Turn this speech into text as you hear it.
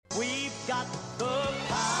got the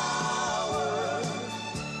power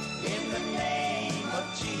in the name of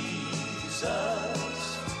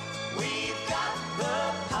Jesus. We've got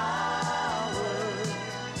the power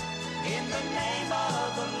in the name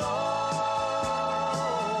of the Lord.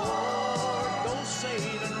 Though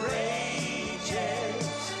Satan rages,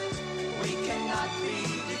 we cannot be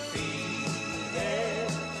defeated,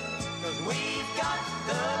 'cause we've got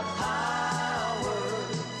the power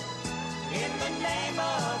in the name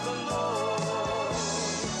of the Lord.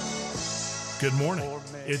 Good morning.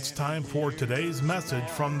 It's time for today's message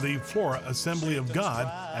from the Flora Assembly of God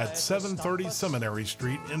at 730 Seminary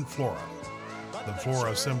Street in Flora. The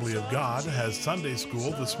Flora Assembly of God has Sunday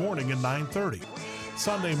school this morning at 9:30.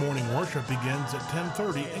 Sunday morning worship begins at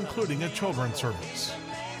 10:30, including a children's service.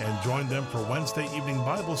 And join them for Wednesday evening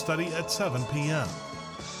Bible study at 7 p.m.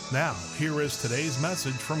 Now, here is today's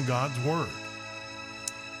message from God's Word.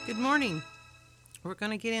 Good morning. We're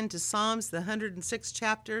going to get into Psalms, the 106th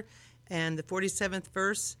chapter and the 47th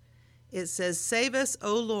verse. It says, "Save us,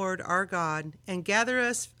 O Lord our God, and gather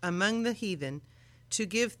us among the heathen, to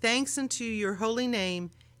give thanks unto your holy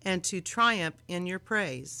name and to triumph in your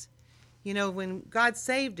praise." You know, when God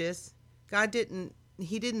saved us,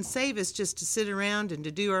 He didn't save us just to sit around and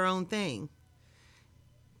to do our own thing.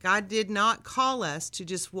 God did not call us to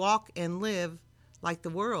just walk and live like the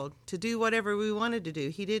world, to do whatever we wanted to do.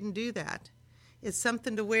 He didn't do that. It's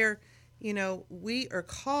something to where, you know, we are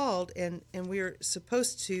called and we're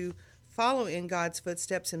supposed to follow in God's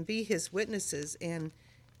footsteps and be His witnesses and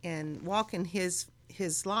walk in His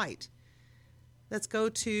light. Let's go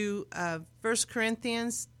to 1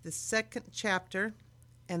 Corinthians, the 2nd chapter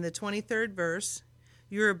and the 23rd verse.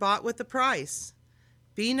 "You are bought with a price.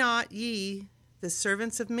 Be not ye the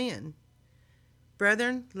servants of men.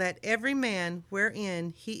 Brethren, let every man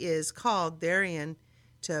wherein he is called therein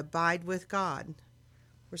to abide with God."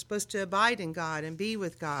 We're supposed to abide in God and be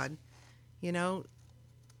with God. You know,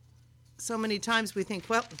 so many times we think,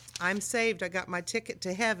 well, I'm saved. I got my ticket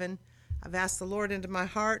to heaven. I've asked the Lord into my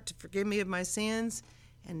heart to forgive me of my sins,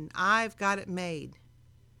 and I've got it made.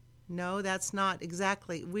 No, that's not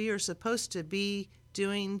exactly. We are supposed to be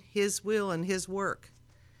doing His will and His work.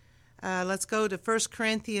 Let's go to 1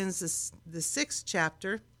 Corinthians, the 6th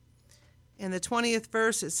chapter. In the 20th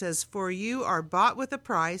verse, it says, "For you are bought with a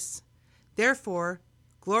price. Therefore,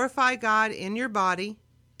 glorify God in your body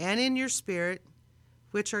and in your spirit,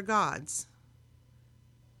 which are God's."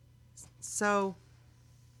 So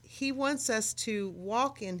He wants us to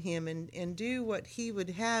walk in Him and do what He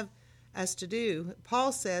would have us to do.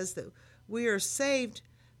 Paul says that we are saved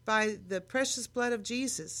by the precious blood of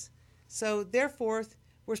Jesus. So therefore,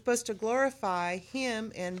 we're supposed to glorify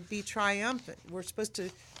Him and be triumphant. We're supposed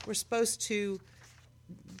to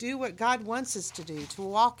do what God wants us to do, to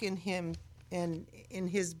walk in Him and in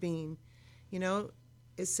His being. You know,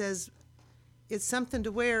 it says it's something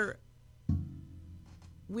to where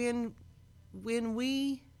when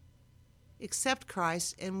we accept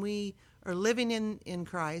Christ and we are living in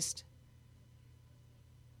Christ,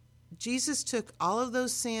 Jesus took all of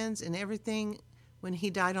those sins and everything when He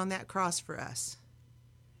died on that cross for us.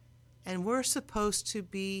 And we're supposed to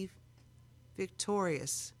be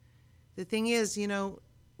victorious. The thing is, you know,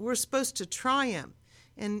 we're supposed to triumph.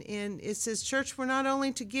 And it says, church, we're not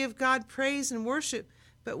only to give God praise and worship,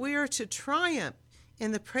 but we are to triumph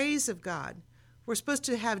in the praise of God. We're supposed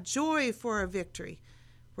to have joy for our victory.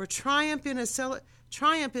 Triumph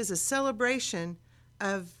is a celebration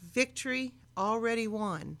of victory already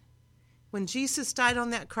won. When Jesus died on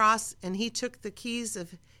that cross and He took the keys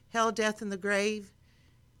of hell, death, and the grave,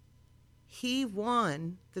 He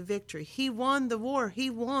won the victory. He won the war. He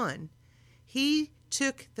won. He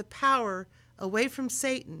took the power away from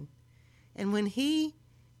Satan. And when He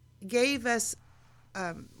gave us,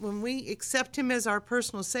 when we accept Him as our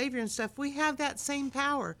personal Savior and stuff, we have that same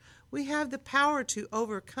power. We have the power to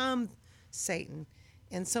overcome Satan.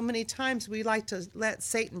 And so many times we like to let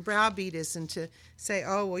Satan browbeat us and to say,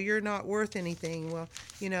 oh, well, you're not worth anything. Well,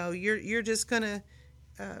 you know, you're just going to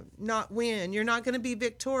not win. You're not going to be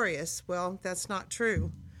victorious. Well, that's not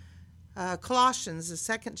true. Colossians, the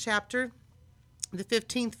 2nd chapter, the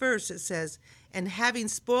 15th verse, it says, "And having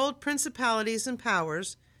spoiled principalities and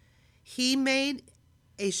powers, He made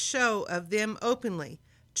a show of them openly,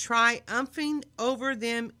 triumphing over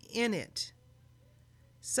them in it."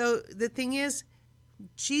 So the thing is,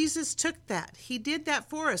 Jesus took that. He did that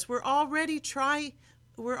for us. We're already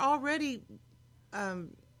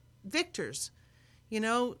victors. You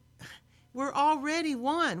know, we're already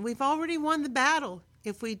won. We've already won the battle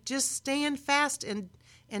if we just stand fast and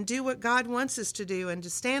do what God wants us to do, and to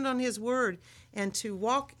stand on His word and to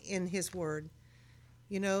walk in His word.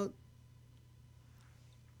 You know,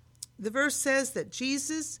 the verse says that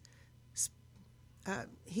Jesus,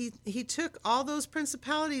 he took all those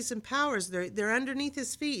principalities and powers. They're underneath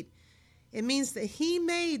his feet. It means that he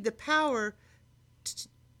made the power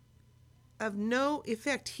of no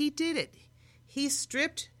effect. He did it. He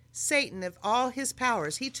stripped Satan of all his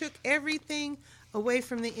powers. He took everything away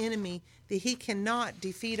from the enemy that he cannot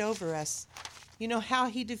defeat over us. You know how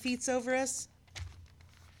he defeats over us?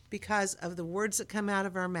 Because of the words that come out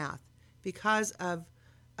of our mouth, because of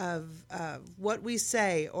what we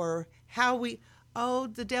say, or how we, oh,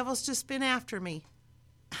 the devil's just been after me.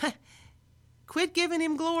 Quit giving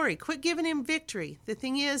him glory. Quit giving him victory. The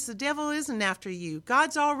thing is, the devil isn't after you.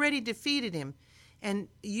 God's already defeated him. And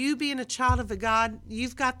you being a child of a God,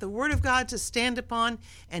 you've got the word of God to stand upon,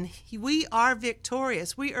 and we are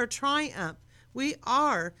victorious. We are triumph. We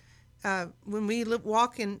are, when we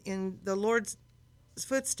walk in the Lord's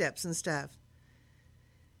footsteps and stuff.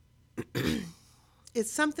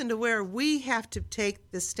 It's something to where we have to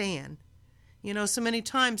take the stand. You know, so many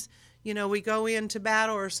times, you know, we go into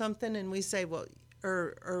battle or something and we say, well,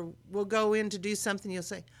 or we'll go in to do something. You'll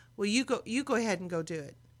say, well, you go ahead and go do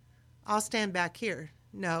it. I'll stand back here.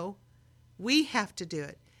 No, we have to do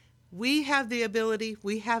it. We have the ability.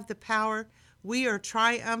 We have the power. We are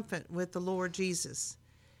triumphant with the Lord Jesus.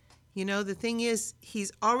 You know, the thing is,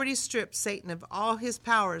 he's already stripped Satan of all his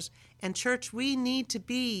powers. And church, we need to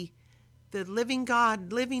be the living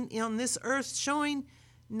God living on this earth, showing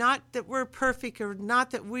not that we're perfect or not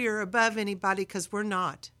that we are above anybody, because we're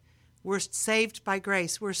not. We're saved by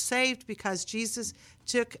grace. We're saved because Jesus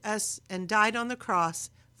took us and died on the cross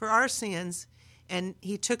for our sins, and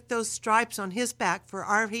he took those stripes on his back for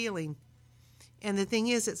our healing. And the thing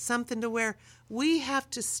is, it's something to where we have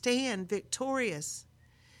to stand victorious.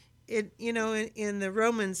 You know, in the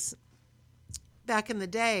Romans, back in the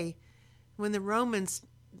day, when the Romans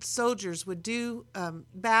soldiers would do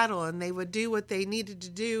battle, and they would do what they needed to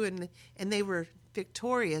do, and they were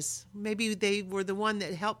victorious. Maybe they were the one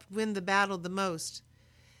that helped win the battle the most.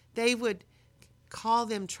 They would call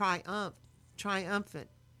them triumphant.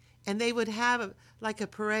 And they would have like a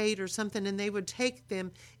parade or something, and they would take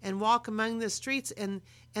them and walk among the streets, and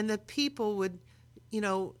the people would, you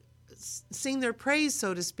know, sing their praise,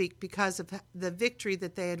 so to speak, because of the victory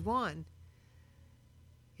that they had won.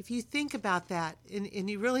 If you think about that, and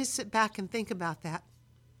you really sit back and think about that,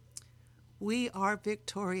 we are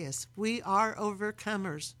victorious. We are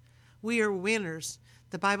overcomers. We are winners.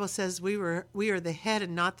 The Bible says we are the head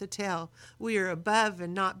and not the tail. We are above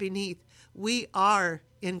and not beneath. We are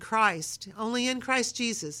in Christ, only in Christ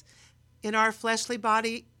Jesus. In our fleshly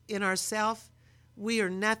body, in ourself, we are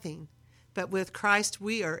nothing. But with Christ,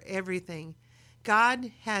 we are everything.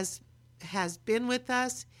 God has been with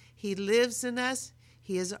us. He lives in us.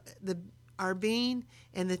 He is our being.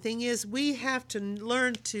 And the thing is, we have to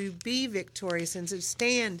learn to be victorious and to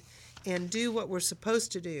stand and do what we're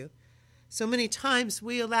supposed to do. So many times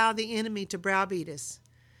we allow the enemy to browbeat us.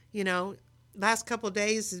 You know, last couple of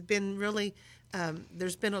days has been really,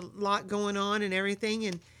 there's been a lot going on and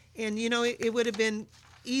everything. And you know, it would have been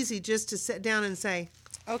easy just to sit down and say,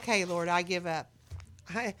 okay, Lord, I give up.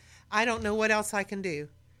 I don't know what else I can do.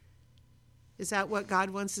 Is that what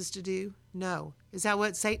God wants us to do? No. Is that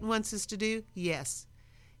what Satan wants us to do? Yes.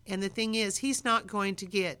 And the thing is, he's not going to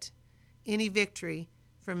get any victory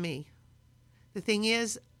from me. The thing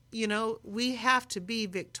is, you know, we have to be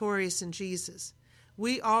victorious in Jesus.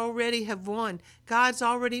 We already have won. God's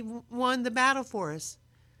already won the battle for us.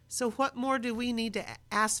 So what more do we need to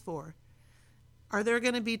ask for? Are there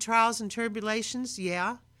going to be trials and tribulations?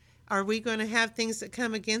 Yeah. Are we going to have things that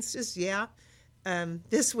come against us? Yeah.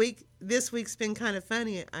 This week's been kind of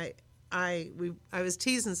funny. I was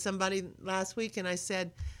teasing somebody last week, and I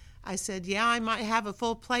said, yeah, I might have a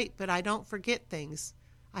full plate, but I don't forget things.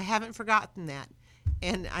 I haven't forgotten that.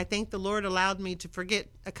 And I think the Lord allowed me to forget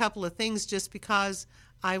a couple of things just because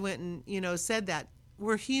I went and, you know, said that.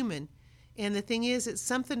 We're human. And the thing is, it's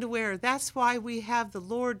something to where that's why we have the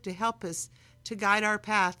Lord to help us, to guide our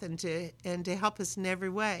path and to help us in every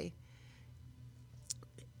way.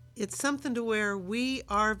 It's something to where we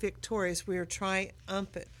are victorious. We are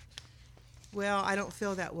triumphant. Well, I don't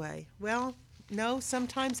feel that way. Well, no,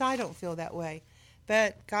 sometimes I don't feel that way.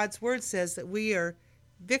 But God's word says that we are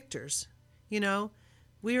victors. You know,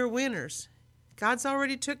 we are winners. God's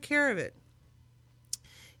already took care of it.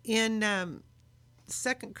 In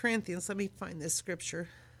 2 Corinthians, let me find this scripture.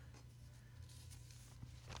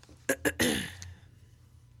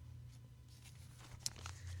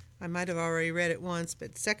 I might have already read it once,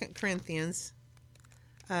 but 2 Corinthians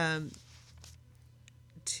 2,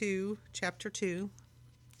 chapter 2,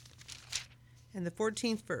 and the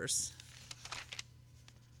 14th verse.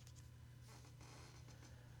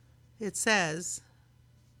 it says,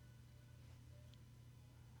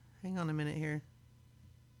 hang on a minute here.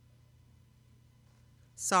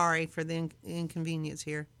 Sorry for the inconvenience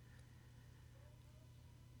here.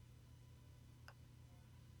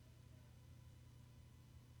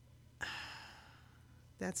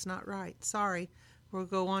 That's not right. Sorry. We'll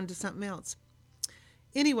go on to something else.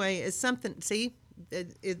 Anyway, it's something, see,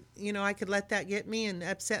 I could let that get me and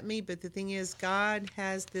upset me, but the thing is, God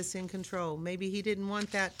has this in control. Maybe he didn't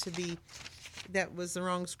want that to be, that was the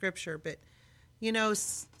wrong scripture, but,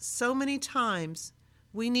 so many times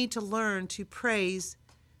we need to learn to praise.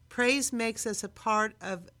 Praise makes us a part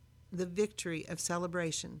of the victory of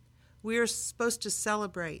celebration. We are supposed to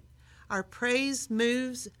celebrate. Our praise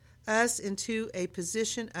moves us into a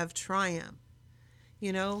position of triumph.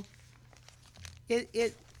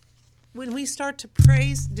 When we start to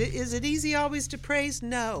praise, is it easy always to praise?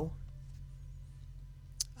 No.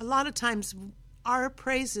 A lot of times our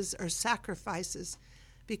praises are sacrifices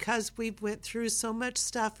because we've went through so much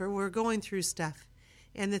stuff or we're going through stuff.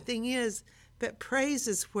 And the thing is, that praise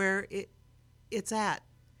is where it's at.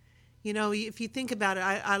 If you think about it,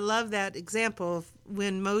 I love that example of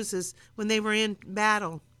when they were in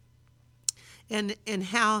battle, and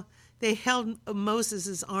how they held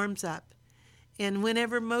Moses' arms up. And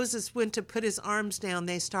whenever Moses went to put his arms down,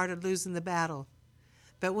 they started losing the battle.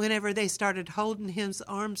 But whenever they started holding his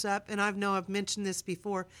arms up, and I've mentioned this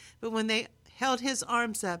before, but when they held his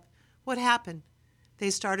arms up, what happened?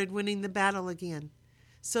 They started winning the battle again.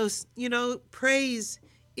 So, praise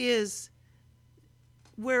is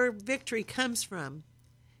where victory comes from.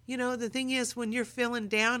 The thing is, when you're feeling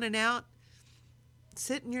down and out,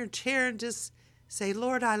 sit in your chair and just say,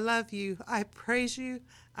 Lord, I love you. I praise you.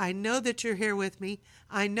 I know that you're here with me.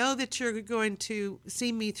 I know that you're going to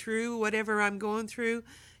see me through whatever I'm going through.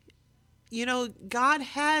 God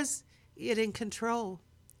has it in control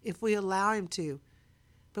if we allow him to.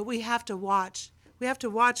 But we have to watch. We have to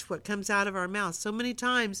watch what comes out of our mouth. So many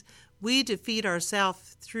times we defeat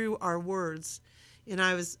ourselves through our words. And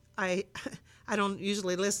I don't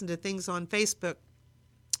usually listen to things on Facebook,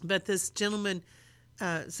 but this gentleman,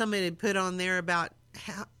 somebody had put on there about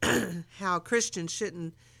how Christians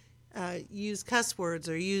shouldn't use cuss words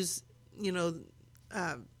or use,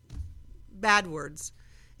 bad words.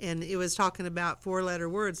 And it was talking about 4-letter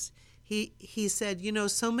words. He said,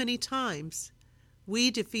 so many times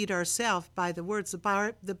we defeat ourselves by the words.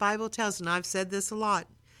 The Bible tells, and I've said this a lot,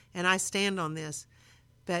 and I stand on this,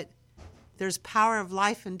 but there's power of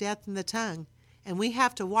life and death in the tongue. And we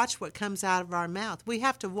have to watch what comes out of our mouth. We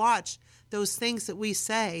have to watch those things that we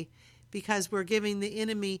say, because we're giving the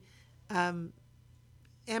enemy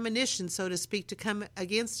ammunition, so to speak, to come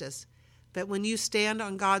against us. But when you stand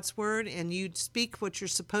on God's word and you speak what you're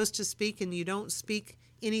supposed to speak, and you don't speak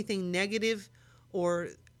anything negative, or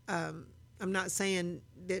I'm not saying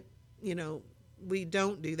that, we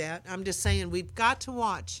don't do that. I'm just saying we've got to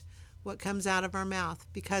watch what comes out of our mouth,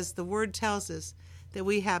 because the word tells us that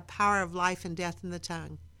we have power of life and death in the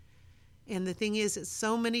tongue. And the thing is that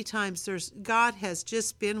so many times God has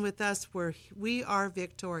just been with us where we are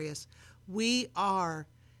victorious. We are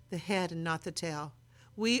the head and not the tail.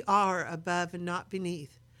 We are above and not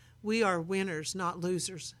beneath. We are winners, not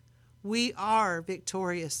losers. We are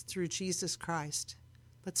victorious through Jesus Christ.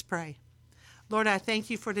 Let's pray. Lord, I thank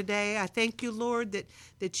you for today. I thank you, Lord,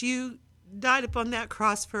 that you died upon that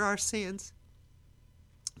cross for our sins,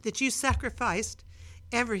 that you sacrificed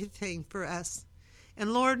everything for us.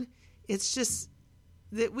 And Lord, it's just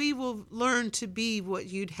that we will learn to be what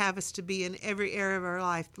you'd have us to be in every area of our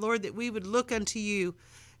life. Lord, that we would look unto you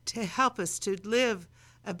to help us to live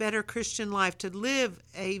a better Christian life, to live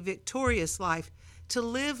a victorious life, to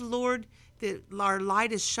live, Lord, that our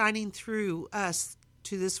light is shining through us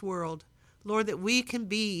to this world. Lord, that we can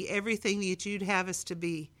be everything that you'd have us to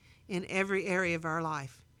be in every area of our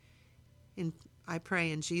life. And I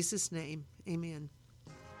pray in Jesus' name, amen.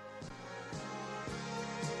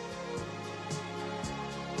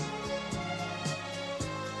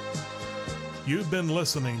 You've been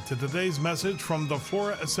listening to today's message from the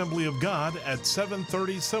Flora Assembly of God at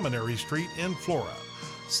 730 Seminary Street in Flora.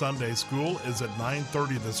 Sunday school is at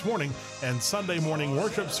 9:30 this morning, and Sunday morning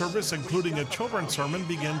worship service, including a children's sermon,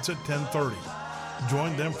 begins at 10:30.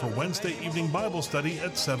 Join them for Wednesday evening Bible study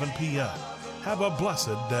at 7 p.m. Have a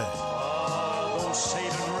blessed day. Although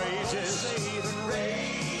Satan rages,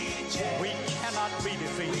 we cannot be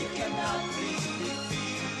defeated.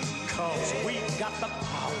 'Cause we've got the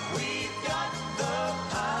power. We've got the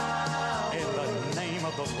power. In the name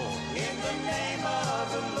of the Lord. In the name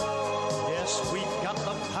of the Lord. Yes, we've got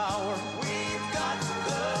the power.